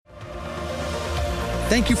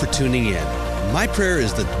Thank you for tuning in. My prayer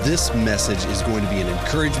is that this message is going to be an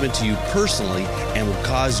encouragement to you personally and will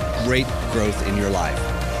cause great growth in your life.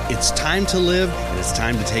 It's time to live, and it's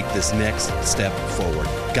time to take this next step forward.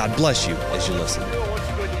 God bless you as you listen. I want you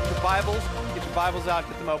to go get your Bibles out,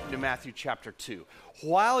 get them open to Matthew chapter 2.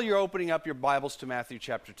 While you're opening up your Bibles to Matthew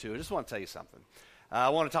chapter 2, I just want to tell you something. I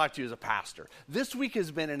want to talk to you as a pastor. This week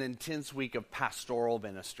has been an intense week of pastoral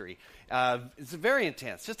ministry. It's very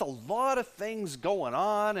intense. Just a lot of things going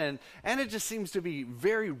on, and it just seems to be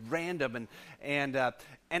very random. And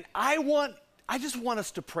I just want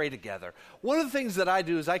us to pray together. One of the things that I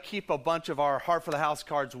do is I keep a bunch of our Heart for the House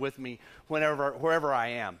cards with me wherever I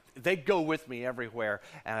am. They go with me everywhere,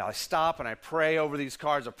 and I stop and I pray over these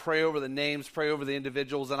cards. I pray over the names, pray over the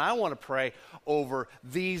individuals, and I want to pray over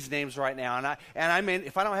these names right now. And I mean,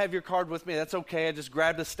 if I don't have your card with me, that's okay. I just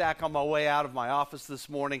grabbed a stack on my way out of my office this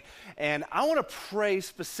morning, and I want to pray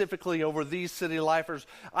specifically over these city lifers.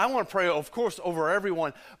 I want to pray, of course, over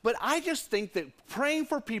everyone, but I just think that praying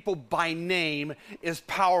for people by name is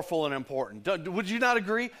powerful and important. Would you not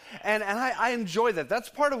agree? And I enjoy that. That's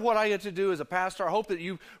part of what I get to do as a pastor. I hope that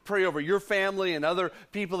you pray over your family and other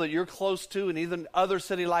people that you're close to and even other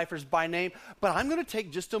city lifers by name. But I'm going to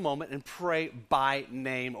take just a moment and pray by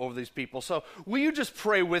name over these people. So will you just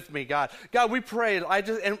pray with me, God? God, we pray.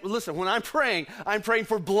 And listen, when I'm praying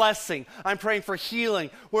for blessing. I'm praying for healing.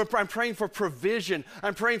 I'm praying for provision.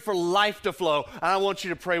 I'm praying for life to flow. And I want you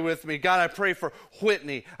to pray with me. God, I pray for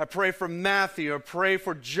Whitney. I pray for Matthew. I pray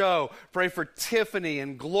for Joe. Pray for Tiffany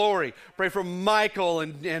and Glory. Pray for Michael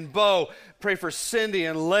and Bo. Pray for Cindy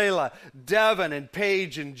and Layla, Devin and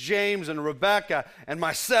Paige and James and Rebecca and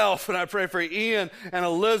myself. And I pray for Ian and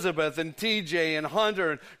Elizabeth and TJ and Hunter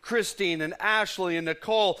and Christine and Ashley and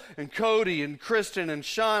Nicole and Cody and Kristen and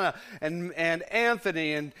Shauna and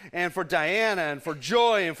Anthony and for Diana and for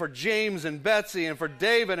Joy and for James and Betsy and for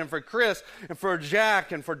David and for Chris and for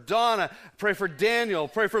Jack and for Donna. I pray for Daniel.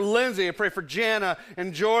 Pray for Lindsay. I pray for Jana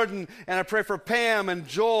and Jordan. And I pray for Pam and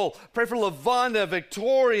Joel. Pray for Lavonda,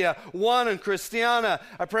 Victoria, Juan and Christiana.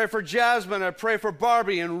 I pray for Jasmine. I pray for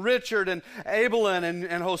Barbie and Richard and Abelin and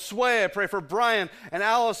Josue. I pray for Brian and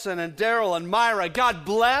Allison and Daryl and Myra. God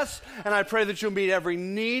bless, and I pray that you'll meet every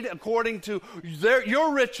need according to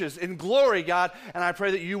your riches in glory, God, and I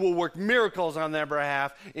pray that you will work miracles on their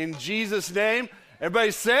behalf. In Jesus' name,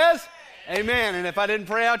 everybody says, amen. And if I didn't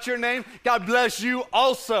pray out your name, God bless you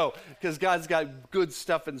also, because God's got good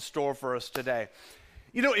stuff in store for us today.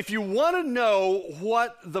 You know, if you want to know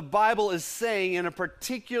what the Bible is saying in a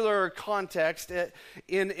particular context,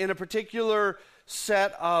 in a particular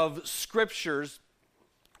set of scriptures,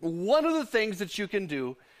 one of the things that you can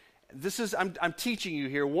do, I'm teaching you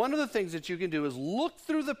here, one of the things that you can do is look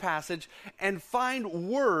through the passage and find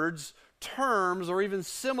words, terms, or even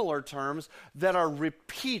similar terms that are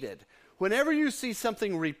repeated. Whenever you see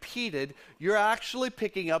something repeated, you're actually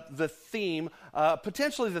picking up the theme,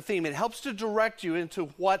 potentially the theme. It helps to direct you into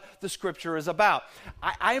what the scripture is about.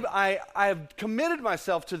 I have committed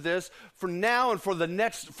myself to this for now and for the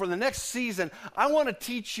next season. I want to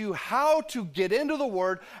teach you how to get into the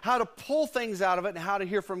Word, how to pull things out of it, and how to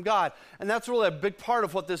hear from God. And that's really a big part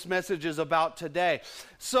of what this message is about today.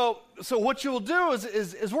 So what you will do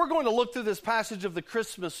is we're going to look through this passage of the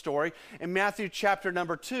Christmas story in Matthew chapter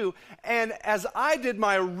number 2. And as I did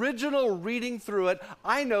my original reading through it,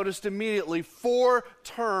 I noticed immediately 4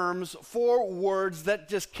 terms, 4 words that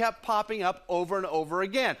just kept popping up over and over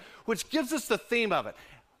again, which gives us the theme of it.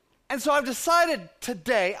 And so I've decided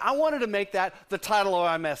today I wanted to make that the title of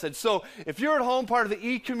my message. So if you're at home, part of the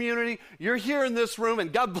E-community, you're here in this room,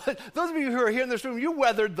 and God bless those of you who are here in this room, you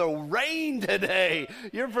weathered the rain today.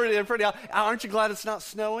 You're pretty. Aren't you glad it's not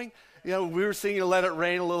snowing? You know, we were singing Let It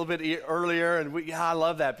Rain a little bit earlier, and I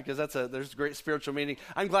love that because there's a great spiritual meaning.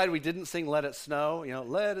 I'm glad we didn't sing Let It Snow. You know,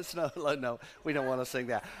 let it snow. No, we don't want to sing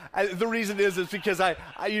that. The reason is because I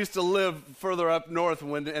used to live further up north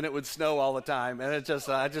and it would snow all the time, and I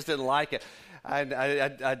just didn't like it.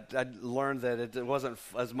 I learned that it wasn't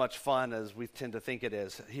as much fun as we tend to think it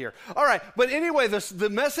is here. All right, but anyway, the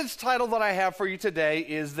message title that I have for you today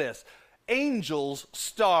is this: Angels,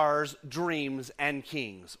 Stars, Dreams, and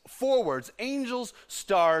Kings. 4 words: angels,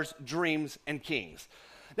 stars, dreams, and kings.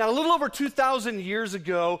 Now, a little over 2,000 years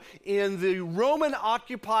ago, in the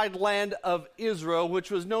Roman-occupied land of Israel, which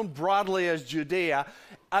was known broadly as Judea,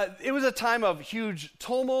 it was a time of huge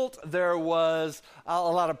tumult. There was a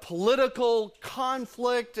lot of political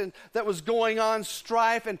conflict that was going on,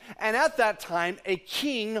 strife, and at that time, a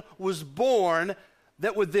king was born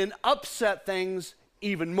that would then upset things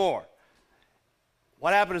even more.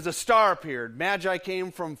 what happened is a star appeared. Magi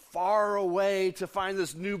came from far away to find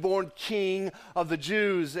this newborn king of the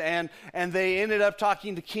Jews, and they ended up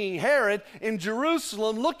talking to King Herod in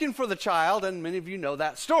Jerusalem looking for the child, and many of you know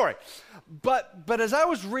that story. But as I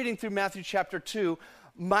was reading through Matthew chapter 2,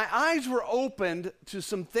 my eyes were opened to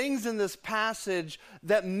some things in this passage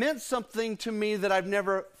that meant something to me that I've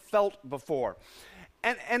never felt before.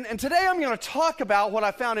 And today I'm going to talk about what I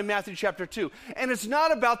found in Matthew chapter 2. And it's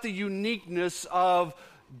not about the uniqueness of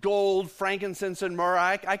gold, frankincense, and myrrh.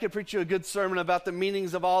 I could preach you a good sermon about the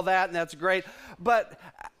meanings of all that, and that's great. But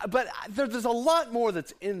there's a lot more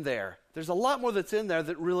that's in there. There's a lot more that's in there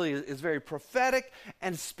that really is very prophetic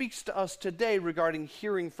and speaks to us today regarding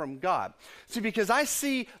hearing from God. See, because I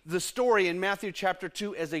see the story in Matthew chapter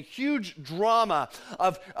 2 as a huge drama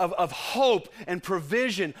of hope and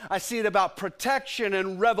provision. I see it about protection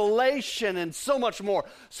and revelation and so much more.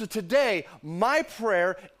 So today, my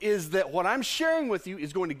prayer is that what I'm sharing with you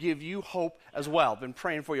is going to give you hope as well. I've been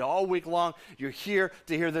praying for you all week long. You're here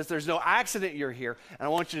to hear this. There's no accident you're here. And I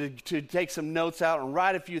want you to take some notes out and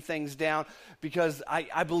write a few things down, because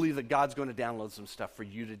I believe that God's going to download some stuff for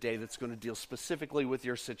you today that's going to deal specifically with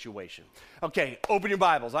your situation. Okay, open your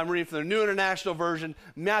Bibles. I'm reading from the New International Version,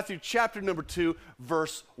 Matthew chapter number 2,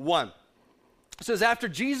 verse 1. It says, after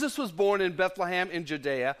Jesus was born in Bethlehem in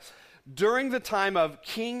Judea, during the time of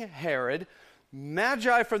King Herod,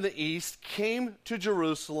 Magi from the east came to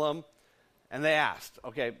Jerusalem, and they asked.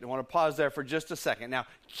 Okay, I want to pause there for just a second. Now,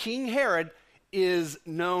 King Herod is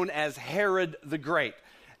known as Herod the Great.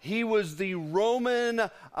 He was the Roman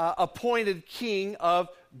appointed king of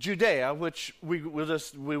Judea, which we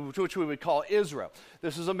would call Israel.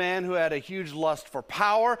 This is a man who had a huge lust for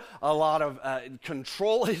power, a lot of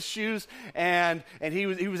control issues, and he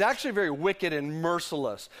was actually very wicked and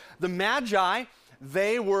merciless. The Magi,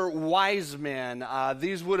 they were wise men.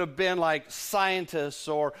 These would have been like scientists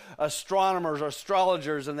or astronomers or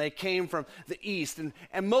astrologers, and they came from the east.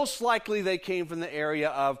 And most likely they came from the area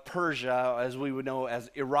of Persia, as we would know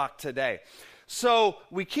as Iraq today. So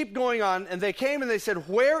we keep going on, and they came and they said,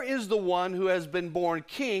 where is the one who has been born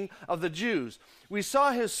king of the Jews? We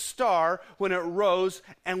saw his star when it rose,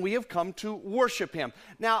 and we have come to worship him.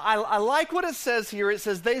 Now, I like what it says here. It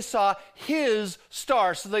says they saw his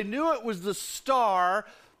star. So they knew it was the star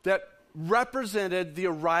that represented the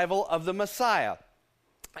arrival of the Messiah.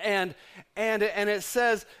 And it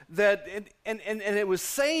says that, and it was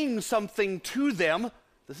saying something to them.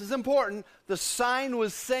 This is important. The sign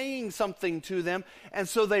was saying something to them, and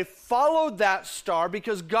so they followed that star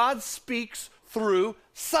because God speaks through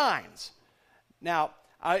signs. Now,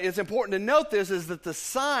 it's important to note this, is that the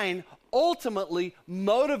sign ultimately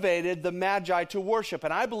motivated the Magi to worship.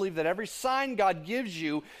 And I believe that every sign God gives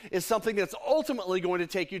you is something that's ultimately going to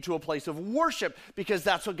take you to a place of worship, because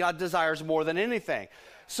that's what God desires more than anything.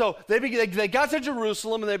 So they got to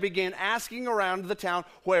Jerusalem, and they began asking around the town,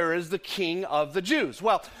 where is the king of the Jews?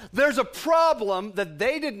 Well, there's a problem that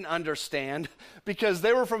they didn't understand, because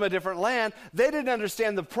they were from a different land. They didn't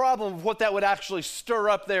understand the problem of what that would actually stir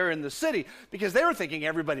up there in the city, because they were thinking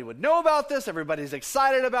everybody would know about this, everybody's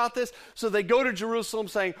excited about this. So they go to Jerusalem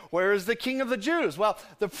saying, where is the king of the Jews? Well,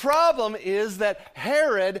 the problem is that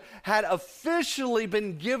Herod had officially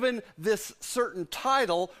been given this certain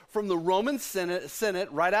title from the Roman Senate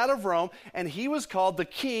right out of Rome, and he was called the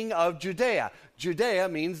king of Judea. Judea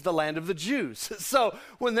means the land of the Jews. So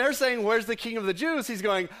when they're saying, where's the king of the Jews? He's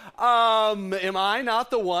going, am I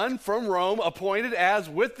not the one from Rome appointed as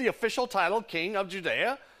with the official title king of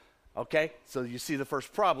Judea? Okay, so you see the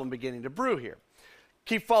first problem beginning to brew here.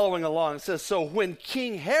 Keep following along. It says, so when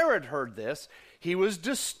King Herod heard this, he was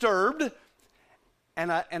disturbed.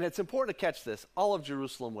 And it's important to catch this, all of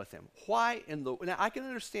Jerusalem with him. Now I can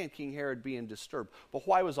understand King Herod being disturbed, but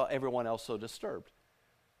why was everyone else so disturbed?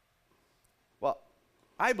 Well,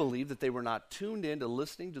 I believe that they were not tuned in to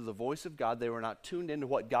listening to the voice of God. They were not tuned into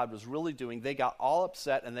what God was really doing. They got all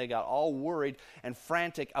upset, and they got all worried and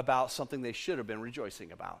frantic about something they should have been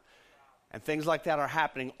rejoicing about. And things like that are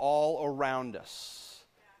happening all around us.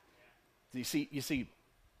 You see,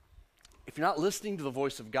 if you're not listening to the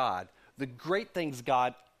voice of God, the great things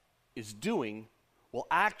God is doing will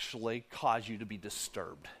actually cause you to be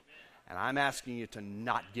disturbed. And I'm asking you to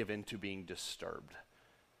not give in to being disturbed.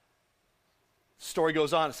 Story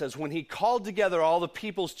goes on. It says, when he called together all the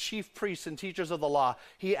people's chief priests and teachers of the law,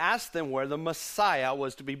 he asked them where the Messiah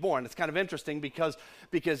was to be born. It's kind of interesting because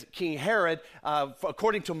King Herod,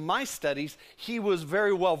 according to my studies, he was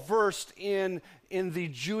very well versed in the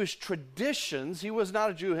Jewish traditions. He was not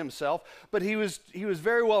a Jew himself, but he was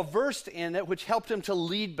very well versed in it, which helped him to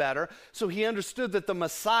lead better. So he understood that the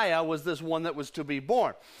Messiah was this one that was to be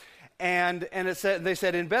born. And they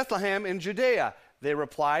said, in Bethlehem in Judea. They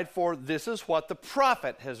replied, for this is what the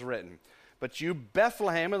prophet has written. But you,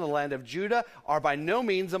 Bethlehem, in the land of Judah, are by no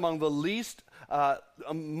means least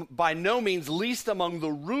among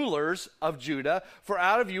the rulers of Judah, for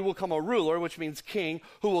out of you will come a ruler, which means king,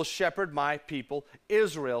 who will shepherd my people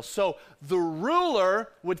Israel. So the ruler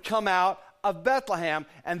would come out of Bethlehem,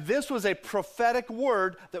 and this was a prophetic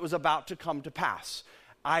word that was about to come to pass.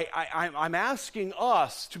 I'm asking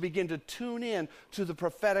us to begin to tune in to the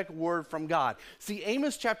prophetic word from God. See,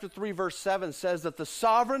 Amos chapter 3, verse 7 says that the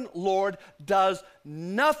sovereign Lord does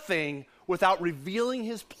nothing without revealing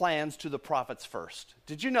his plans to the prophets first.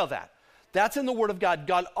 Did you know that? That's in the Word of God.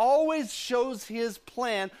 God always shows his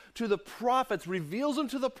plan to the prophets, reveals them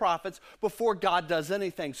to the prophets before God does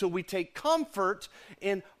anything. So we take comfort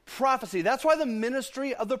in prophecy. That's why the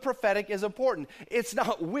ministry of the prophetic is important. It's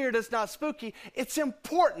not weird, it's not spooky. It's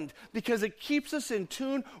important because it keeps us in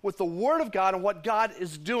tune with the Word of God and what God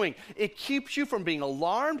is doing. It keeps you from being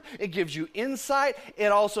alarmed. It gives you insight.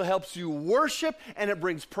 It also helps you worship, and it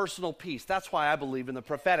brings personal peace. That's why I believe in the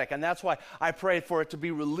prophetic, and that's why I pray for it to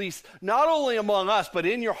be released not only among us, but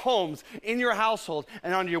in your homes, in your household,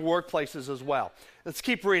 and on your workplaces as well. Let's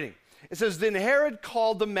keep reading. It says, then Herod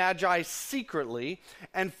called the Magi secretly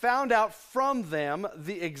and found out from them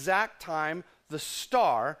the exact time the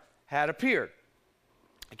star had appeared.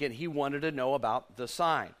 Again, he wanted to know about the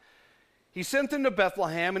sign. He sent them to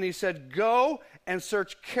Bethlehem and he said, go and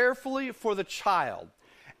search carefully for the child.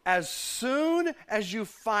 As soon as you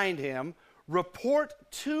find him, report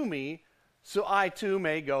to me so I too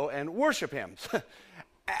may go and worship him.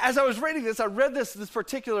 As I was reading this, I read this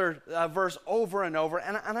particular verse over and over,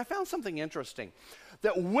 and I found something interesting.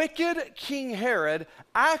 That wicked King Herod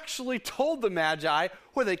actually told the Magi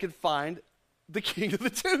where they could find the King of the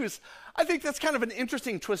Jews. I think that's kind of an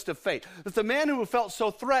interesting twist of fate. That the man who felt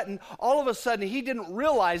so threatened, all of a sudden he didn't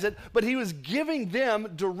realize it, but he was giving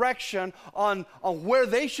them direction on where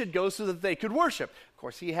they should go so that they could worship. Of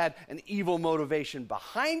course, he had an evil motivation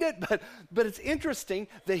behind it, but it's interesting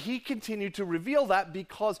that he continued to reveal that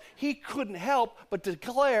because he couldn't help but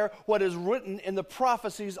declare what is written in the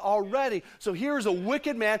prophecies already. So here's a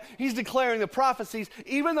wicked man. He's declaring the prophecies.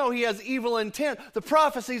 Even though he has evil intent, the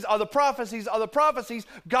prophecies are the prophecies are the prophecies.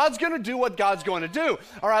 God's going to do what God's going to do.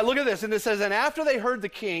 All right, look at this. And it says, and after they heard the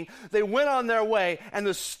king, they went on their way, and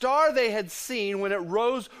the star they had seen when it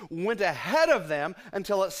rose went ahead of them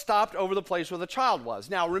until it stopped over the place where the child was.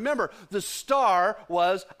 Now, remember, the star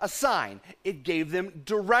was a sign. It gave them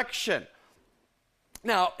direction.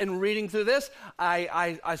 Now, in reading through this,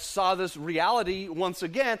 I saw this reality once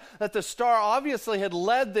again, that the star obviously had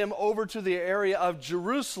led them over to the area of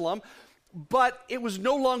Jerusalem, but it was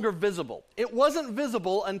no longer visible. It wasn't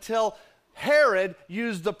visible until Herod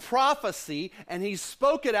used the prophecy, and he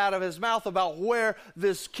spoke it out of his mouth about where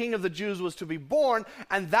this king of the Jews was to be born,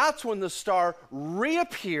 and that's when the star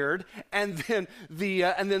reappeared, and then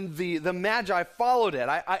the Magi followed it.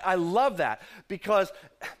 I love that because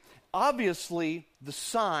obviously the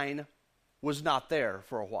sign was not there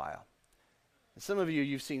for a while. Some of you,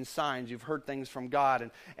 you've seen signs, you've heard things from God,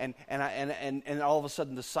 and all of a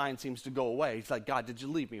sudden the sign seems to go away. It's like, God, did you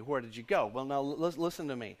leave me? Where did you go? Well, now listen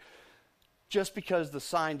to me. Just because the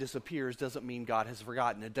sign disappears doesn't mean God has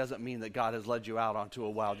forgotten. It doesn't mean that God has led you out onto a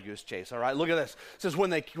wild goose chase. All right, look at this. It says when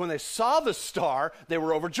they saw the star, they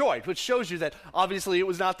were overjoyed, which shows you that obviously it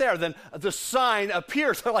was not there. Then the sign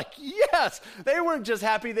appears. They're like, yes! They weren't just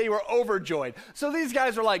happy, they were overjoyed. So these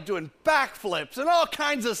guys are like doing backflips and all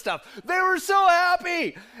kinds of stuff. They were so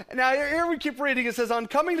happy. Now here we keep reading. It says, on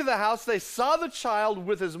coming to the house, they saw the child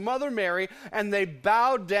with his mother Mary, and they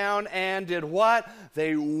bowed down and did what?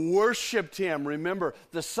 They worshiped him. Remember,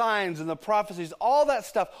 the signs and the prophecies, all that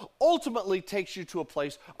stuff ultimately takes you to a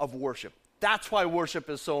place of worship. That's why worship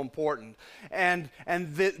is so important. And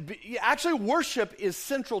actually, worship is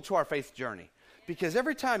central to our faith journey. Because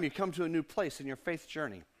every time you come to a new place in your faith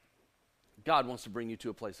journey, God wants to bring you to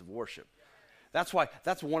a place of worship. That's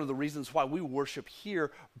one of the reasons why we worship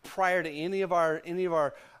here prior to any of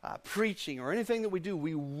our preaching or anything that we do.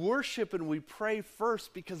 We worship and we pray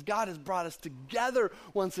first because God has brought us together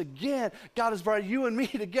once again. God has brought you and me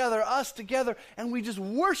together, us together, and we just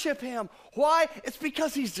worship him. Why? It's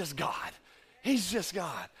because he's just God. He's just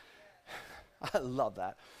God. I love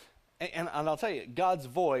that. And I'll tell you, God's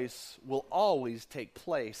voice will always take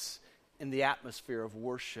place in the atmosphere of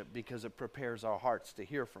worship because it prepares our hearts to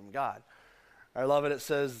hear from God. I love it. It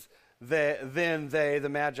says, then they, the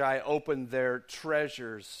Magi, opened their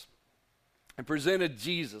treasures and presented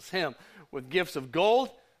Jesus, him, with gifts of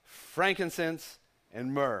gold, frankincense,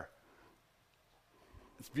 and myrrh.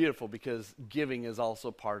 It's beautiful because giving is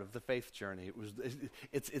also part of the faith journey.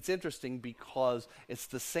 It's interesting because it's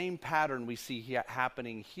the same pattern we see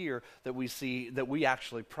happening here that we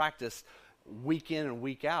actually practice week in and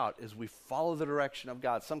week out as we follow the direction of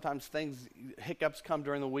God. Sometimes hiccups come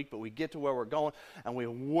during the week, but we get to where we're going and we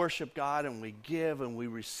worship God and we give and we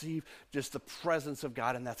receive just the presence of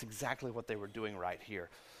God, and that's exactly what they were doing right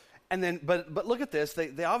here. And then, but look at this.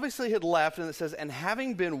 They obviously had left, and it says, and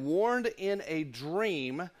having been warned in a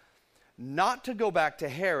dream not to go back to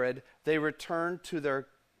Herod, they returned to their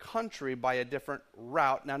country by a different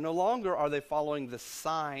route. Now, no longer are they following the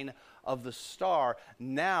sign of the star.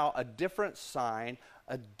 Now, a different sign,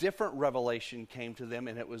 a different revelation came to them,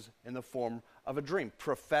 and it was in the form of a dream.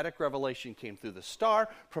 Prophetic revelation came through the star.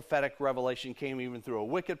 Prophetic revelation came even through a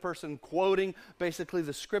wicked person quoting basically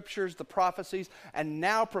the scriptures, the prophecies, and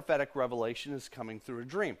now prophetic revelation is coming through a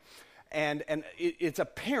dream. And it's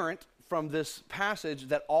apparent from this passage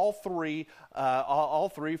that all three,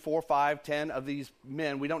 4, 5, 10 of these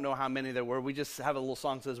men, we don't know how many there were. We just have a little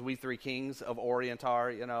song that says, "We Three Kings of Orient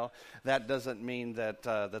are," That doesn't mean that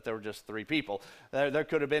there were just three people. There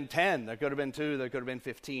could have been 10, there could have been 2, there could have been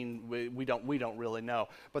 15. We don't really know.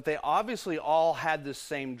 But they obviously all had this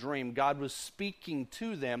same dream. God was speaking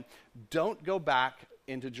to them, don't go back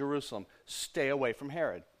into Jerusalem. Stay away from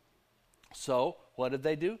Herod. So what did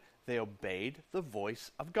they do? They obeyed the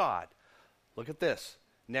voice of God. Look at this.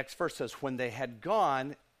 Next verse says, when they had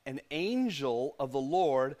gone, an angel of the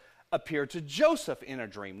Lord appeared to Joseph in a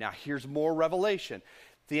dream. Now, here's more revelation.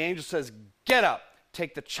 The angel says, get up,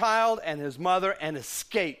 take the child and his mother and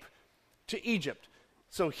escape to Egypt.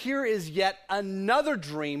 So here is yet another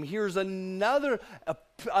dream. Here's another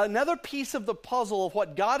piece of the puzzle of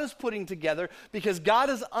what God is putting together, because God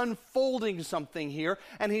is unfolding something here,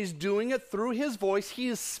 and he's doing it through his voice. He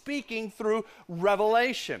is speaking through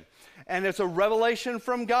revelation. And it's a revelation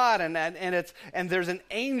from God, and there's an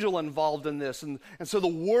angel involved in this. And so the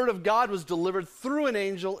word of God was delivered through an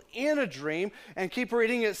angel in a dream. And keep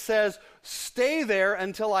reading, it says, stay there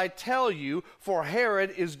until I tell you, for Herod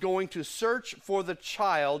is going to search for the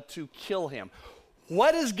child to kill him.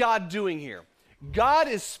 What is God doing here? God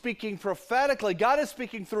is speaking prophetically. God is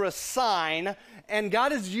speaking through a sign, and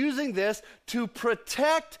God is using this to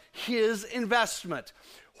protect his investment.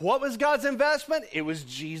 What was God's investment? It was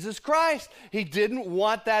Jesus Christ. He didn't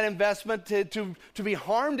want that investment to be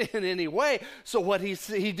harmed in any way. So what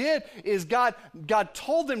he did is God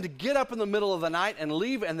told them to get up in the middle of the night and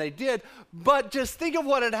leave, and they did. But just think of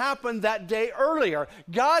what had happened that day earlier.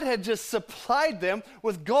 God had just supplied them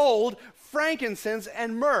with gold, frankincense,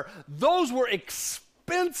 and myrrh. Those were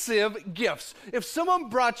expensive gifts. If someone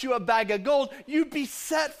brought you a bag of gold, you'd be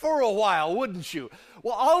set for a while, wouldn't you?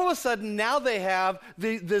 Well, all of a sudden, now they have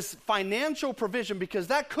this financial provision, because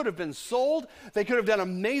that could have been sold. They could have done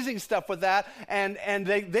amazing stuff with that, and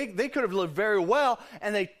they could have lived very well,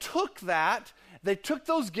 and they took that. They took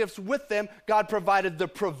those gifts with them. God provided the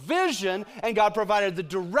provision, and God provided the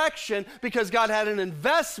direction, because God had an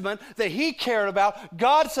investment that he cared about.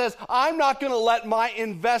 God says, I'm not going to let my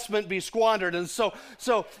investment be squandered. And so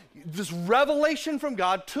this revelation from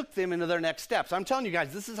God took them into their next steps. I'm telling you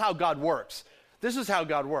guys, this is how God works. This is how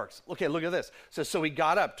God works. Okay, look at this. It says, so he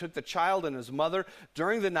got up, took the child and his mother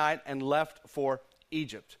during the night, and left for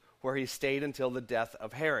Egypt, where he stayed until the death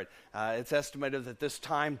of Herod. It's estimated that this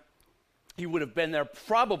time he would have been there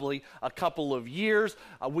probably a couple of years.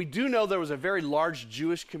 We do know there was a very large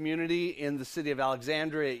Jewish community in the city of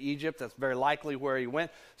Alexandria, Egypt. That's very likely where he went.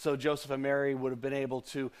 So Joseph and Mary would have been able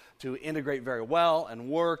to integrate very well and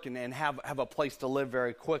work and have a place to live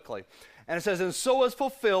very quickly. And it says, and so was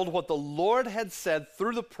fulfilled what the Lord had said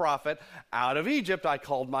through the prophet, out of Egypt I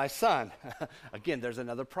called my son. Again, there's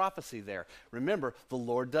another prophecy there. Remember, the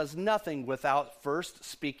Lord does nothing without first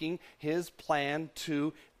speaking his plan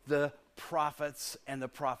to the prophets, and the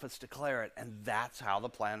prophets declare it. And that's how the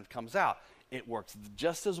plan comes out. It works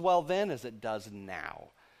just as well then as it does now.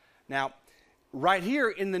 Now, right here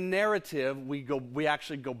in the narrative, we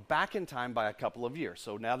actually go back in time by a couple of years.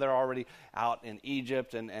 So now they're already out in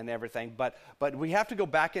Egypt and everything. But we have to go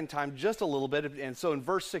back in time just a little bit. And so in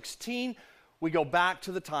verse 16, we go back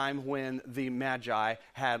to the time when the Magi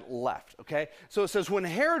had left. Okay? So it says, when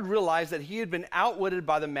Herod realized that he had been outwitted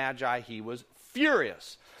by the Magi, he was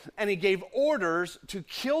furious. And he gave orders to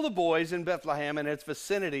kill the boys in Bethlehem and its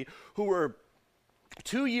vicinity who were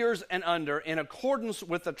 2 years and under, in accordance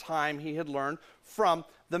with the time he had learned from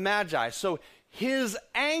the Magi. So his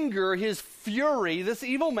anger, his fury, this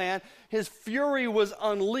evil man, his fury was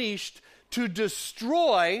unleashed to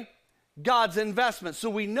destroy God's investment. So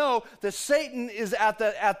we know that Satan is at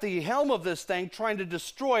the helm of this thing trying to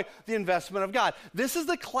destroy the investment of God. This is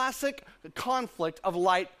the classic conflict of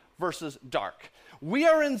light versus dark. We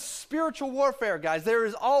are in spiritual warfare, guys. There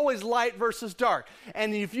is always light versus dark.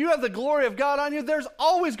 And if you have the glory of God on you, there's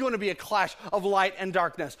always going to be a clash of light and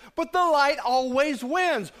darkness. But the light always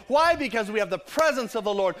wins. Why? Because we have the presence of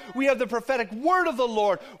the Lord. We have the prophetic word of the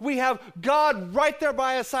Lord. We have God right there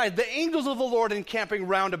by our side, the angels of the Lord encamping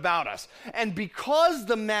round about us. And because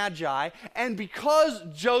the Magi and because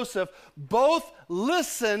Joseph both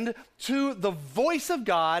listened to the voice of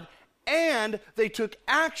God and they took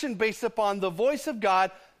action based upon the voice of God,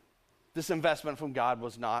 this investment from God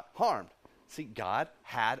was not harmed. See, God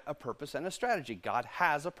had a purpose and a strategy. God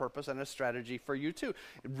has a purpose and a strategy for you too.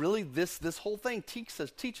 Really, this whole thing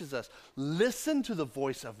teaches us, listen to the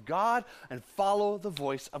voice of God and follow the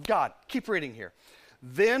voice of God. Keep reading here.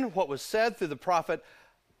 Then what was said through the prophet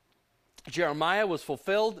Jeremiah was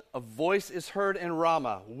fulfilled. A voice is heard in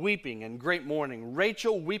Ramah, weeping and great mourning.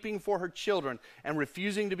 Rachel weeping for her children and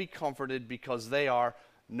refusing to be comforted because they are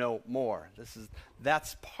no more.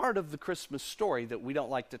 That's part of the Christmas story that we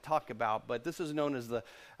don't like to talk about, but this is known as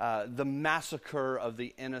the massacre of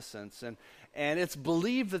the innocents. And it's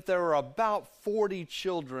believed that there were about 40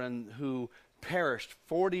 children who perished,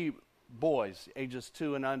 40 boys, ages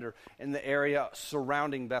 2 and under, in the area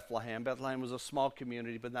surrounding Bethlehem. Bethlehem was a small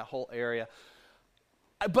community, but in that whole area.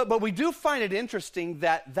 But we do find it interesting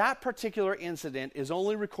that particular incident is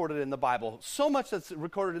only recorded in the Bible. So much that's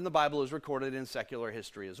recorded in the Bible is recorded in secular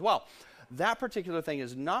history as well. That particular thing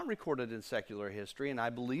is not recorded in secular history, and I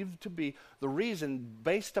believe to be the reason,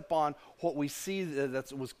 based upon what we see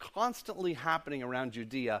that was constantly happening around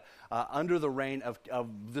Judea under the reign of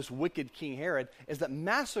this wicked King Herod, is that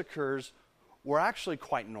massacres were actually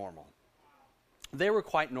quite normal. They were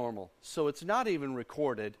quite normal, so it's not even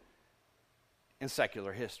recorded in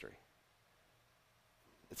secular history.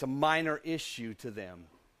 It's a minor issue to them.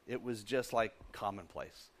 It was just like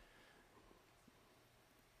commonplace.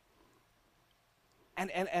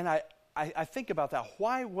 And I think about that.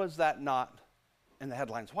 Why was that not in the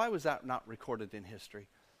headlines? Why was that not recorded in history?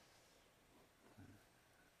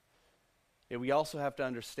 Yeah, we also have to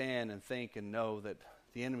understand and think and know that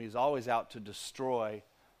the enemy is always out to destroy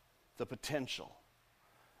the potential.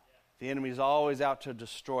 The enemy is always out to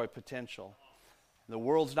destroy potential. The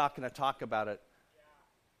world's not going to talk about it.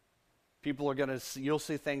 People are going to see, you'll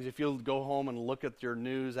see things if you'll go home and look at your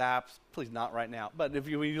news apps, please not right now, but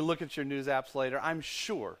when you look at your news apps later, I'm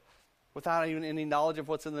sure, without even any knowledge of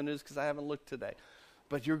what's in the news because I haven't looked today,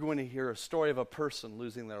 but you're going to hear a story of a person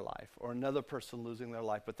losing their life or another person losing their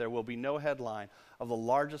life, but there will be no headline of the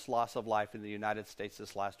largest loss of life in the United States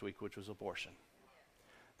this last week, which was abortion.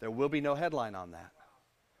 There will be no headline on that.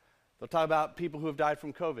 They'll talk about people who have died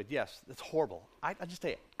from COVID. Yes, it's horrible. I just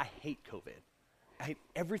tell you, I hate COVID. I hate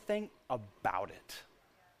everything about it.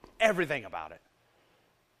 Everything about it.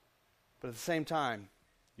 But at the same time,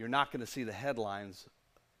 you're not going to see the headlines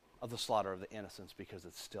of the slaughter of the innocents because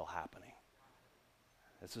it's still happening.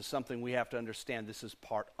 This is something we have to understand. This is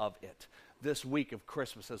part of it. This week of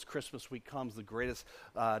Christmas, as Christmas week comes, the greatest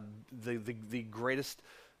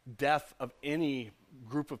death of any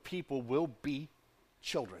group of people will be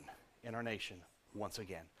children in our nation once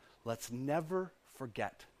again. Let's never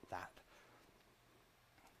forget that.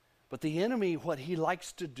 But the enemy, what he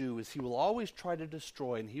likes to do is he will always try to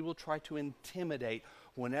destroy and he will try to intimidate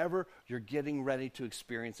whenever you're getting ready to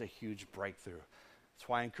experience a huge breakthrough. That's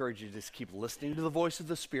why I encourage you to just keep listening to the voice of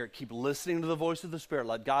the Spirit. Keep listening to the voice of the Spirit.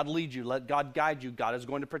 Let God lead you. Let God guide you. God is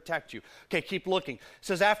going to protect you. Okay, keep looking. It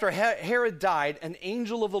says, after Herod died, an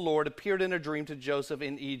angel of the Lord appeared in a dream to Joseph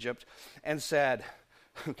in Egypt and said,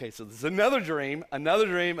 okay, so this is another dream,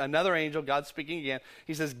 another angel, God speaking again.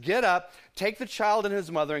 He says, get up, take the child and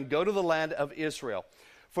his mother, and go to the land of Israel.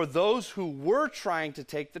 For those who were trying to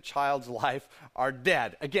take the child's life are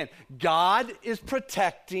dead. Again, God is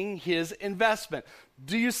protecting his investment.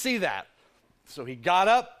 Do you see that? So he got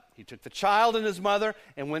up, he took the child and his mother,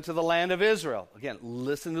 and went to the land of Israel. Again,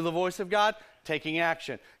 listen to the voice of God, taking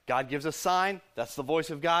action. God gives a sign, that's the voice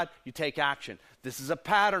of God, you take action. This is a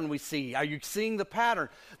pattern we see. Are you seeing the pattern?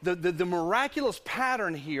 The miraculous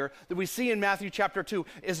pattern here that we see in Matthew chapter 2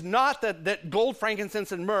 is not that gold,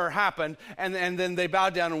 frankincense, and myrrh happened and then they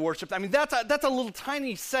bowed down and worshiped. I mean, that's a little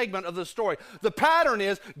tiny segment of the story. The pattern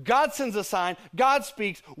is God sends a sign, God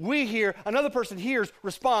speaks, we hear, another person hears,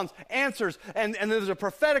 responds, answers, and there's a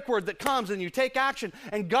prophetic word that comes and you take action.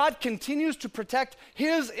 And God continues to protect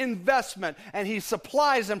his investment and he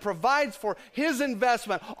supplies and provides for his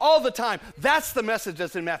investment all the time. That's the message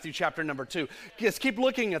that's in Matthew chapter number 2. Just keep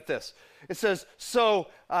looking at this. It says, so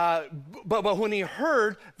but when he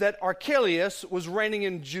heard that Archelaus was reigning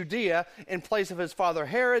in Judea in place of his father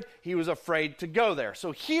Herod, he was afraid to go there.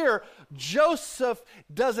 So here, Joseph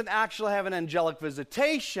doesn't actually have an angelic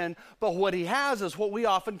visitation, but what he has is what we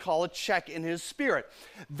often call a check in his spirit.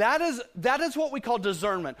 That is what we call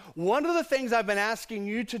discernment. One of the things I've been asking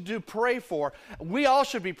you to pray for, we all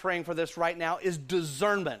should be praying for this right now, is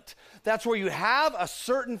discernment. That's where you have a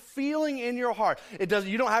certain feeling in your heart.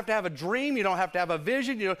 You don't have to have a dream, you don't have to have a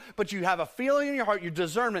vision, but you have a feeling in your heart, your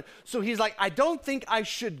discernment. So he's like, I don't think I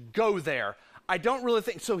should go there. I don't really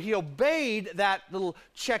think. So he obeyed that little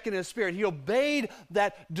check in his spirit. He obeyed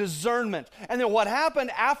that discernment. And then what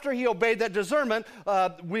happened after he obeyed that discernment,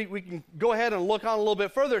 we can go ahead and look on a little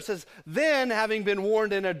bit further. It says, then having been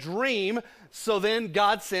warned in a dream, so then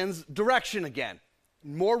God sends direction again.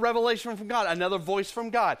 More revelation from God, another voice from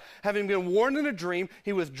God. Having been warned in a dream,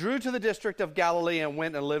 he withdrew to the district of Galilee and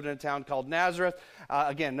went and lived in a town called Nazareth.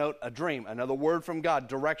 Again, note a dream, another word from God,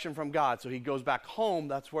 direction from God. So he goes back home,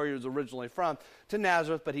 that's where he was originally from, to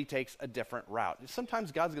Nazareth, but he takes a different route.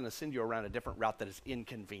 Sometimes God's going to send you around a different route that is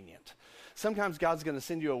inconvenient. Sometimes God's going to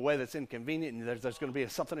send you a way that's inconvenient, and there's going to be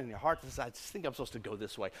something in your heart that says, I just think I'm supposed to go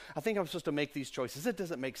this way. I think I'm supposed to make these choices. It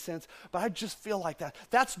doesn't make sense, but I just feel like that.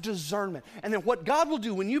 That's discernment. And then what God will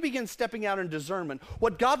do when you begin stepping out in discernment,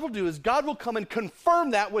 what God will do is God will come and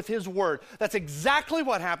confirm that with his word. That's exactly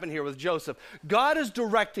what happened here with Joseph. God is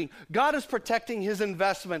directing. God is protecting his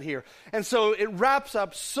investment here. And so it wraps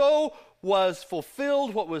up, so was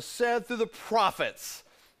fulfilled what was said through the prophets,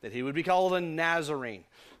 that he would be called a Nazarene.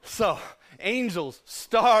 So, angels,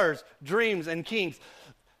 stars, dreams, and kings.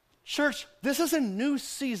 Church, this is a new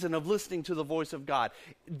season of listening to the voice of God.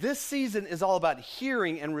 This season is all about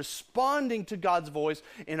hearing and responding to God's voice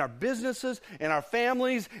in our businesses, in our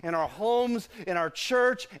families, in our homes, in our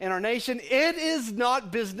church, in our nation. It is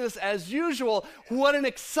not business as usual. What an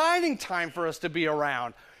exciting time for us to be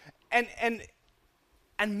around. And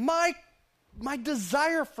my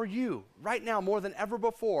desire for you right now more than ever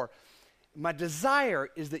before, my desire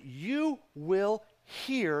is that you will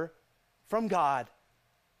hear from God.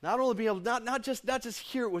 Not only be able to, not just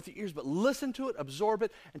hear it with your ears, but listen to it, absorb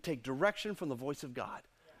it, and take direction from the voice of God.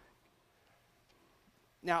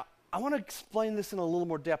 Now, I want to explain this in a little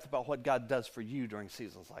more depth about what God does for you during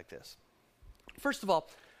seasons like this. First of all,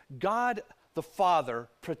 God the Father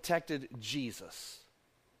protected Jesus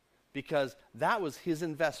because that was his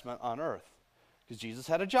investment on earth. Because Jesus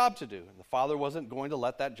had a job to do, and the Father wasn't going to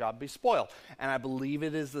let that job be spoiled. And I believe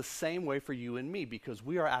it is the same way for you and me, because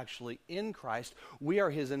we are actually in Christ. We are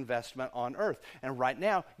his investment on earth. And right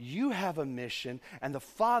now, you have a mission, and the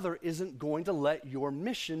Father isn't going to let your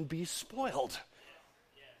mission be spoiled.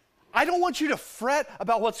 I don't want you to fret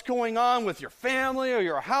about what's going on with your family or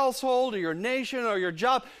your household or your nation or your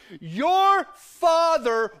job. Your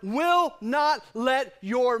Father will not let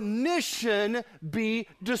your mission be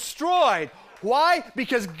destroyed. Why?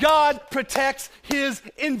 Because God protects his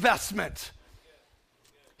investment.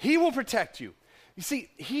 He will protect you. You see,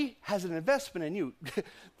 he has an investment in you.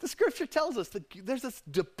 The scripture tells us that there's this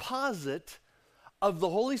deposit of the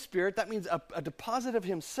Holy Spirit. That means a deposit of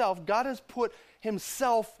himself. God has put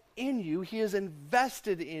himself in you. He is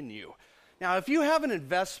invested in you. Now, if you have an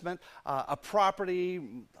investment, a property,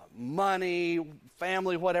 money,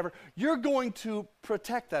 family, whatever, you're going to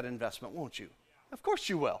protect that investment, won't you? Of course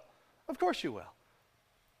you will. Of course you will.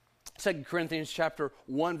 2 Corinthians chapter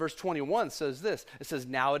 1, verse 21 says this. It says,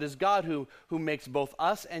 now it is God who makes both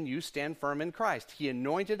us and you stand firm in Christ. He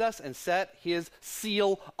anointed us and set his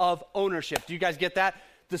seal of ownership. Do you guys get that?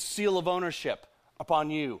 The seal of ownership upon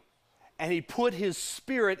you. And he put his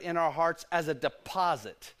Spirit in our hearts as a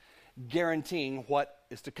deposit, guaranteeing what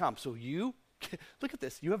is to come. So you, look at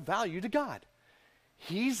this, you have value to God.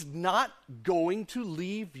 He's not going to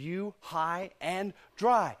leave you high and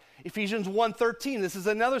dry. Ephesians 1:13, this is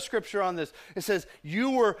another scripture on this. It says,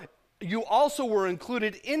 you also were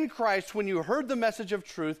included in Christ when you heard the message of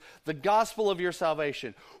truth, the gospel of your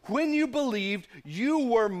salvation. When you believed, you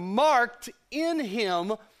were marked in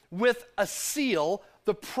him with a seal,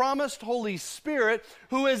 the promised Holy Spirit,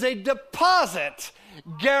 who is a deposit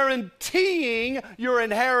guaranteeing your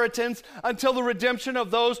inheritance until the redemption of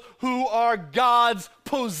those who are God's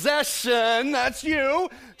possession, that's you,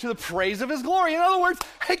 to the praise of his glory. In other words,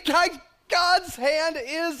 God's hand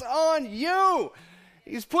is on you.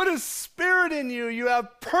 He's put his Spirit in you. You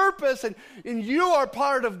have purpose, and you are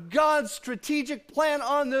part of God's strategic plan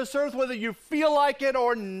on this earth, whether you feel like it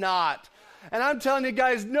or not. And I'm telling you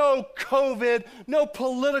guys, no COVID, no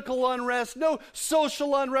political unrest, no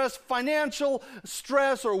social unrest, financial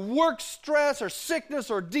stress or work stress or sickness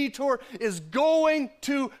or detour is going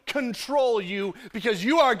to control you because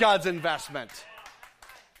you are God's investment.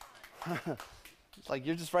 It's like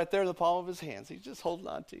you're just right there in the palm of his hands. He's just holding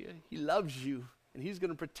on to you. He loves you, and he's going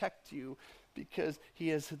to protect you because he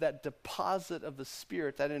has that deposit of the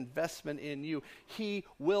Spirit, that investment in you. He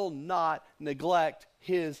will not neglect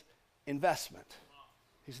his investment.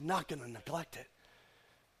 He's not going to neglect it.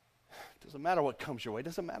 Doesn't matter what comes your way.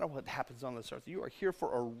 Doesn't matter what happens on this earth. You are here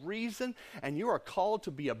for a reason, and you are called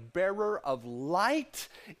to be a bearer of light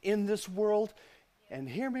in this world. And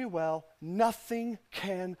hear me well, nothing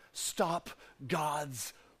can stop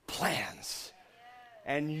God's plans.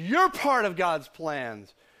 And you're part of God's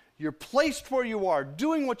plans. You're placed where you are,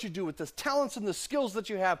 doing what you do with the talents and the skills that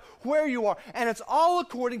you have, where you are. And it's all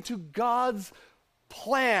according to God's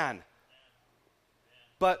plan.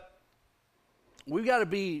 But we've got to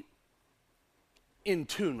be in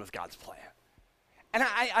tune with God's plan. And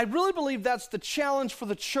I really believe that's the challenge for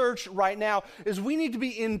the church right now, is we need to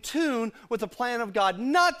be in tune with the plan of God,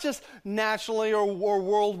 not just nationally or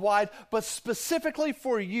worldwide, but specifically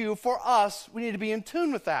for you, for us, we need to be in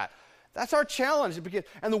tune with that. That's our challenge.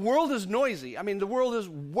 And the world is noisy. I mean, the world is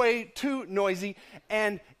way too noisy,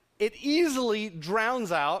 and it easily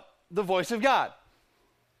drowns out the voice of God.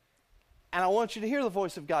 And I want you to hear the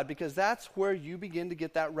voice of God, because that's where you begin to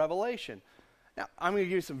get that revelation. Now, I'm going to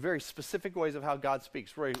give you some very specific ways of how God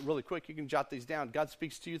speaks. Really quick, you can jot these down. God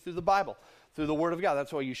speaks to you through the Bible, through the Word of God.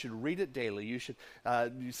 That's why you should read it daily. You should,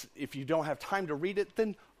 if you don't have time to read it,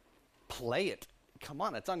 then play it. Come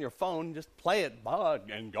on, it's on your phone. Just play it.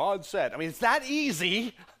 And God said. I mean, it's that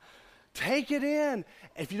easy. Take it in.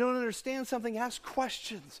 If you don't understand something, ask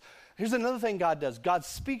questions. Here's another thing God does. God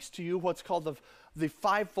speaks to you what's called the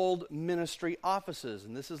fivefold ministry offices.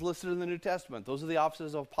 And this is listed in the New Testament. Those are the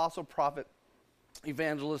offices of apostle, prophet,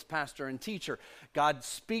 evangelist, pastor, and teacher. God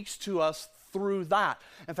speaks to us through that.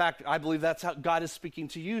 In fact, I believe that's how God is speaking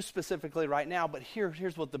to you specifically right now. But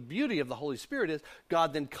here's what the beauty of the Holy Spirit is.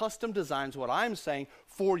 God then custom designs what I'm saying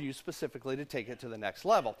for you specifically to take it to the next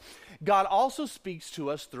level. God also speaks to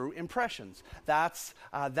us through impressions. That's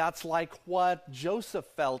like what Joseph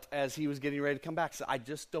felt as he was getting ready to come back. So I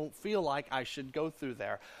just don't feel like I should go through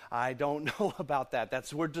there. I don't know about that.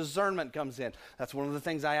 That's where discernment comes in. That's one of the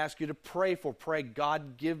things I ask you to pray for. Pray,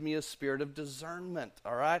 God, give me a spirit of discernment,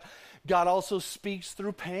 all right? God also speaks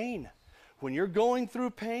through pain. When you're going through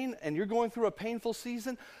pain and you're going through a painful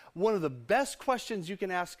season, one of the best questions you can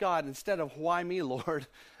ask God, instead of, why me, Lord?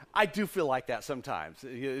 I do feel like that sometimes.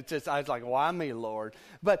 I was like, why me, Lord?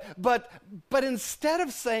 But instead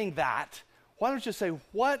of saying that, why don't you say,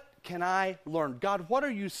 what can I learn? God, what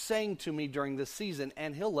are you saying to me during this season?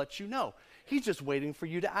 And he'll let you know. He's just waiting for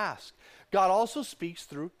you to ask. God also speaks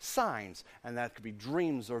through signs, and that could be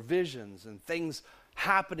dreams or visions and things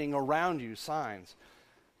happening around you, signs.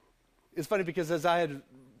 It's funny because as I had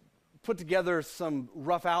put together some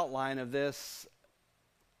rough outline of this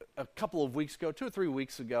a couple of weeks ago, 2 or 3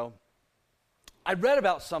 weeks ago, I read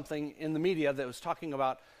about something in the media that was talking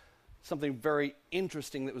about something very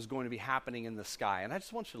interesting that was going to be happening in the sky. And I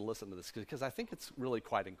just want you to listen to this because I think it's really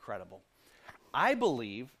quite incredible. I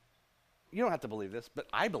believe, you don't have to believe this, but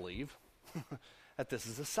I believe that this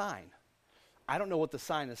is a sign. I don't know what the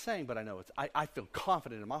sign is saying, but I know I feel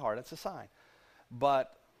confident in my heart it's a sign.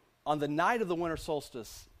 But on the night of the winter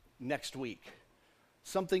solstice next week,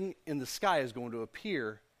 something in the sky is going to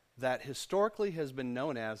appear that historically has been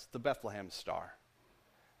known as the Bethlehem star.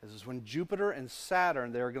 This is when Jupiter and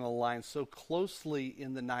Saturn, they're going to align so closely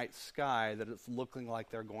in the night sky that it's looking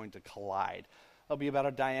like they're going to collide. They'll be about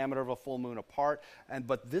a diameter of a full moon apart,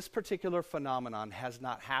 but this particular phenomenon has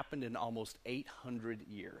not happened in almost 800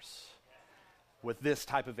 years with this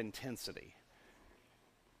type of intensity.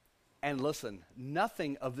 And listen,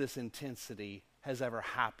 nothing of this intensity has ever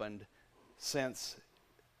happened since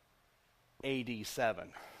AD 7.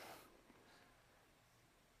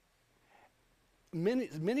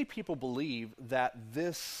 Many people believe that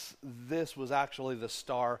this was actually the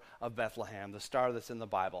Star of Bethlehem, the star that's in the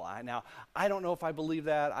Bible. Now, I don't know if I believe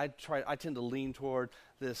that. I tend to lean toward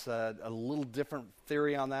this a little different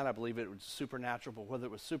theory on that. I believe it was supernatural, but whether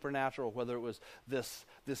it was supernatural or whether it was this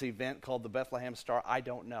event called the Bethlehem Star, I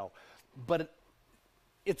don't know. But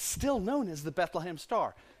it's still known as the Bethlehem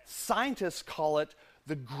Star. Scientists call it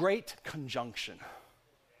the Great Conjunction.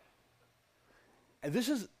 And this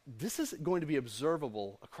is going to be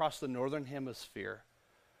observable across the northern hemisphere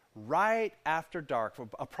right after dark, for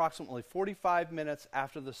approximately 45 minutes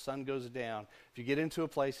after the sun goes down. If you get into a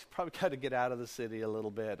place, you probably got to get out of the city a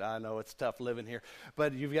little bit. I know it's tough living here.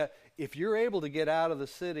 But if you're able to get out of the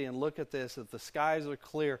city and look at this, if the skies are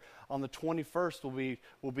clear, on the 21st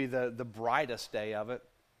will be the brightest day of it.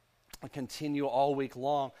 It'll continue all week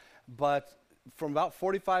long. But from about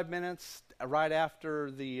 45 minutes right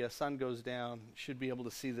after the sun goes down, you should be able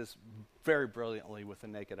to see this very brilliantly with the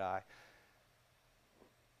naked eye.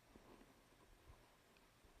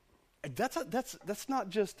 That's not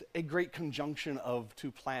just a great conjunction of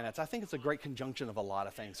two planets. I think it's a great conjunction of a lot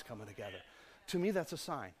of things coming together. To me, that's a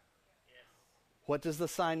sign. What does the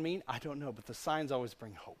sign mean? I don't know, but the signs always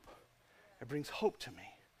bring hope. It brings hope to me.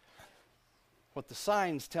 What the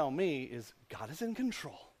signs tell me is God is in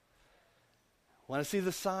control. When I see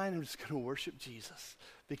the sign, I'm just going to worship Jesus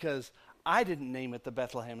because I didn't name it the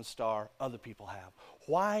Bethlehem Star. Other people have.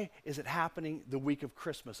 Why is it happening the week of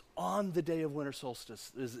Christmas? On the day of winter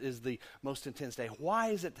solstice is the most intense day. Why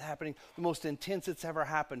is it happening the most intense it's ever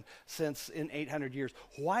happened since in 800 years?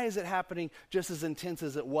 Why is it happening just as intense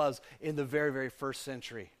as it was in the very, very first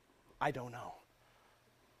century? I don't know.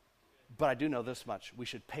 But I do know this much. We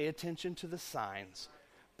should pay attention to the signs,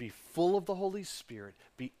 be full of the Holy Spirit,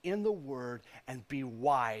 be in the Word, and be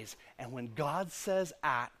wise. And when God says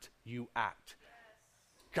act, you act.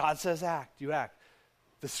 God says act, you act.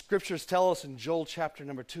 The scriptures tell us in Joel chapter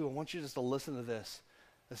number 2, I want you just to listen to this.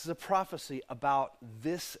 This is a prophecy about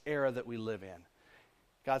this era that we live in.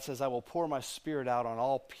 God says, I will pour my Spirit out on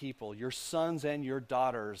all people. Your sons and your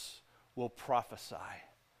daughters will prophesy.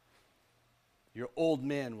 Your old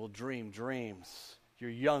men will dream dreams. Your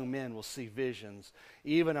young men will see visions.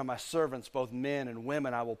 Even on my servants, both men and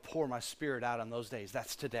women, I will pour my Spirit out on those days.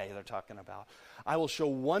 That's today they're talking about. I will show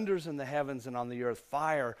wonders in the heavens and on the earth,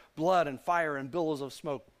 fire, blood, and fire, and billows of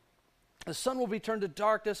smoke. The sun will be turned to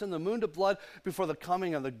darkness and the moon to blood before the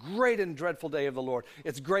coming of the great and dreadful day of the Lord.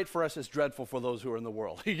 It's great for us. It's dreadful for those who are in the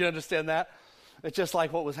world. You understand that? It's just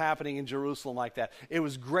like what was happening in Jerusalem like that. It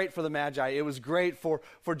was great for the Magi. It was great for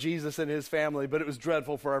Jesus and his family, but it was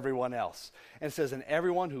dreadful for everyone else. And it says, and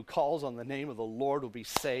everyone who calls on the name of the Lord will be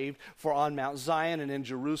saved. For on Mount Zion and in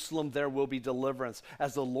Jerusalem there will be deliverance,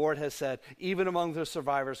 as the Lord has said, even among the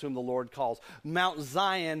survivors whom the Lord calls. Mount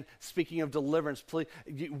Zion, speaking of deliverance, please,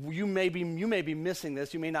 you may be missing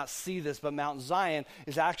this. You may not see this, but Mount Zion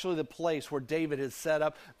is actually the place where David has set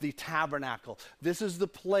up the tabernacle. This is the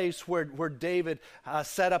place where David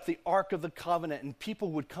set up the Ark of the Covenant, and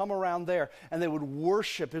people would come around there and they would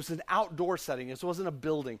worship. It was an outdoor setting. This wasn't a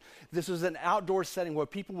building. This was an outdoor setting where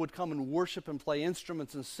people would come and worship and play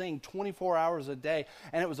instruments and sing 24 hours a day.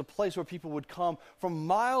 And it was a place where people would come from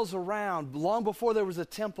miles around, long before there was a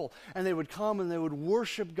temple, and they would come and they would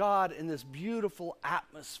worship God in this beautiful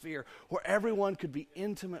atmosphere where everyone could be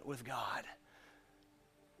intimate with God.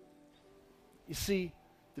 You see,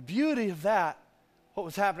 the beauty of that, what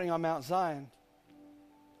was happening on Mount Zion,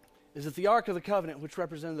 is that the Ark of the Covenant, which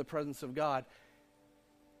represented the presence of God,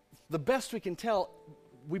 the best we can tell,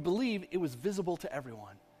 we believe it was visible to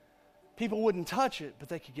everyone. People wouldn't touch it, but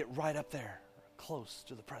they could get right up there, close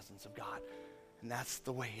to the presence of God. And that's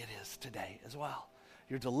the way it is today as well.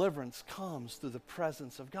 Your deliverance comes through the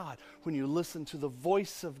presence of God. When you listen to the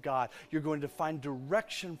voice of God, you're going to find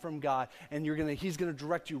direction from God, and He's going to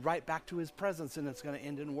direct you right back to His presence, and it's going to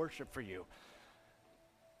end in worship for you.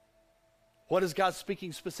 What is God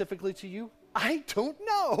speaking specifically to you? I don't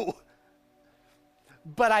know.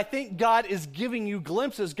 But I think God is giving you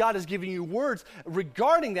glimpses. God is giving you words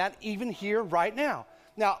regarding that even here right now.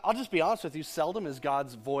 Now, I'll just be honest with you. Seldom is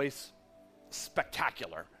God's voice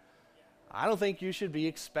spectacular. I don't think you should be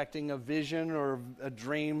expecting a vision or a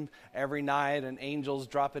dream every night and angels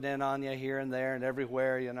dropping in on you here and there and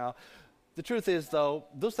everywhere, you know. The truth is, though,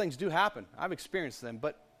 those things do happen. I've experienced them.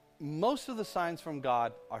 But most of the signs from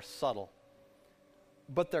God are subtle.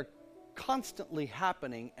 But they're constantly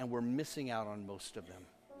happening, and we're missing out on most of them.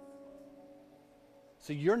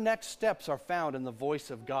 So your next steps are found in the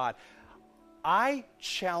voice of God. I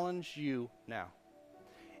challenge you now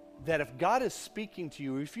that if God is speaking to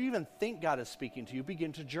you, or if you even think God is speaking to you,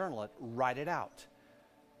 begin to journal it, write it out.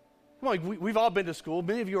 Come on, we've all been to school.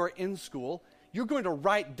 Many of you are in school. You're going to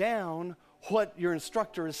write down what your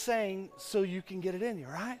instructor is saying so you can get it in you,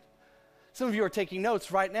 right? Some of you are taking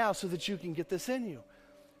notes right now so that you can get this in you.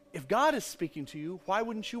 If God is speaking to you, why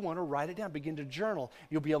wouldn't you want to write it down? Begin to journal.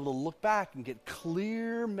 You'll be able to look back and get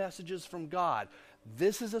clear messages from God.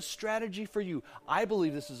 This is a strategy for you. I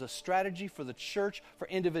believe this is a strategy for the church, for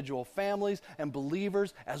individual families and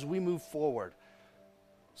believers as we move forward.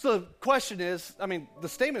 So the question is, the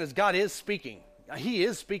statement is God is speaking. He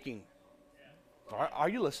is speaking. Are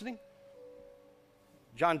you listening?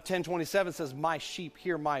 John 10:27 says, my sheep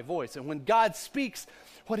hear my voice. And when God speaks,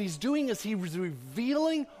 what he's doing is he's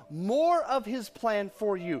revealing more of his plan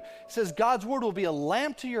for you. It says God's word will be a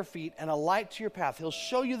lamp to your feet and a light to your path. He'll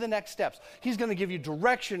show you the next steps. He's going to give you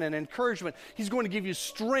direction and encouragement. He's going to give you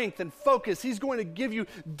strength and focus. He's going to give you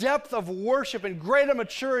depth of worship and greater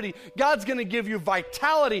maturity. God's going to give you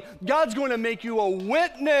vitality. God's going to make you a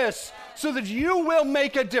witness so that you will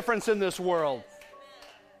make a difference in this world.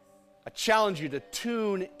 I challenge you to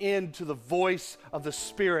tune into the voice of the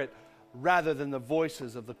Spirit rather than the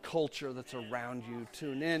voices of the culture that's around you.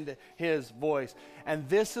 Tune into his voice. And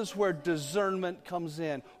this is where discernment comes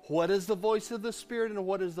in. What is the voice of the Spirit and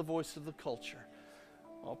what is the voice of the culture?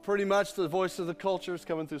 Well, pretty much the voice of the culture is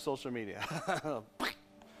coming through social media.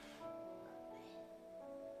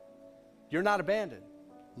 You're not abandoned.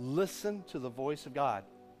 Listen to the voice of God.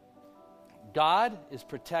 God is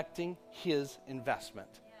protecting his investment.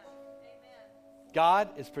 God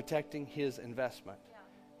is protecting his investment.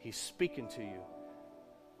 He's speaking to you.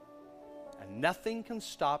 And nothing can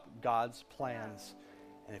stop God's plans.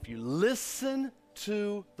 And if you listen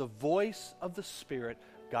to the voice of the Spirit,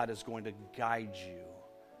 God is going to guide you.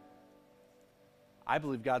 I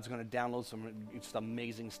believe God's going to download some just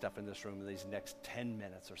amazing stuff in this room in these next 10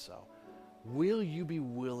 minutes or so. Will you be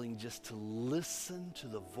willing just to listen to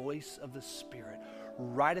the voice of the Spirit?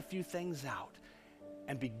 Write a few things out.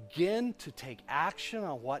 And begin to take action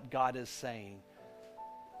on what God is saying.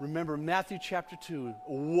 Remember, Matthew chapter 2,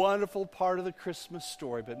 a wonderful part of the Christmas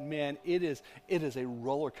story, but man, it is a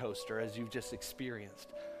roller coaster as you've just experienced.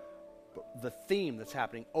 But the theme that's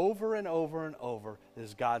happening over and over and over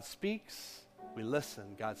is God speaks, we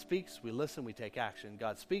listen. God speaks, we listen, we take action.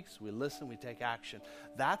 God speaks, we listen, we take action.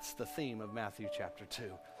 That's the theme of Matthew chapter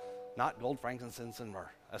 2. Not gold, frankincense, and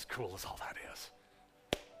myrrh, as cool as all that is.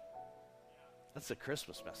 That's the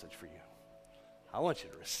Christmas message for you. I want you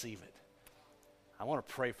to receive it. I want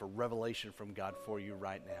to pray for revelation from God for you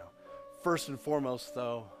right now. First and foremost,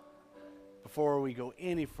 though, before we go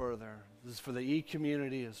any further, this is for the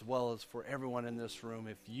e-community as well as for everyone in this room.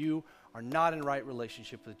 If you are not in right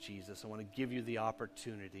relationship with Jesus, I want to give you the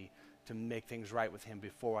opportunity to make things right with him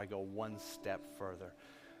before I go one step further.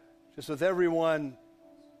 Just with everyone,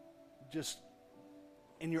 just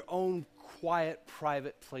in your own quiet,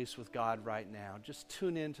 private place with God right now, just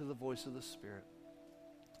tune in to the voice of the Spirit.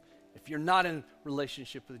 If you're not in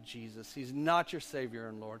relationship with Jesus, he's not your Savior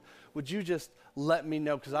and Lord, would you just let me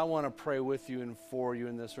know, because I want to pray with you and for you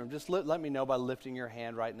in this room. Just let me know by lifting your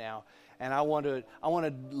hand right now. And I want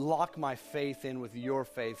to lock my faith in with your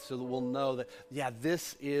faith so that we'll know that, yeah,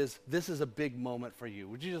 this is a big moment for you.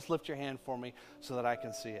 Would you just lift your hand for me so that I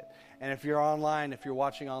can see it? And if you're online, if you're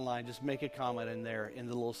watching online, just make a comment in there in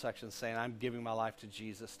the little section saying, I'm giving my life to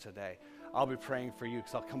Jesus today. I'll be praying for you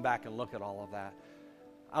because I'll come back and look at all of that.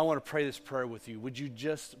 I want to pray this prayer with you. Would you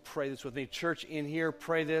just pray this with me? Church in here,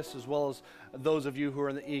 pray this, as well as those of you who are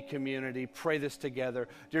in the e-community. Pray this together.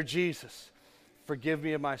 Dear Jesus, forgive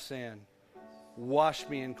me of my sin. Wash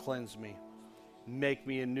me and cleanse me. Make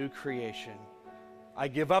me a new creation. I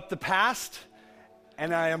give up the past,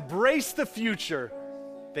 and I embrace the future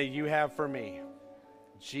that you have for me.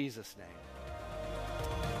 In Jesus' name.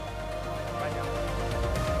 Right now.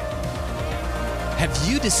 Have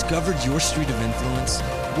you discovered your street of influence?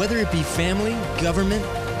 Whether it be family, government,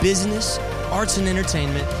 business, arts and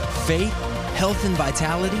entertainment, faith, health and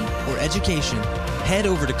vitality, or education, head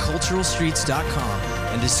over to culturalstreets.com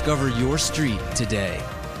and discover your street today.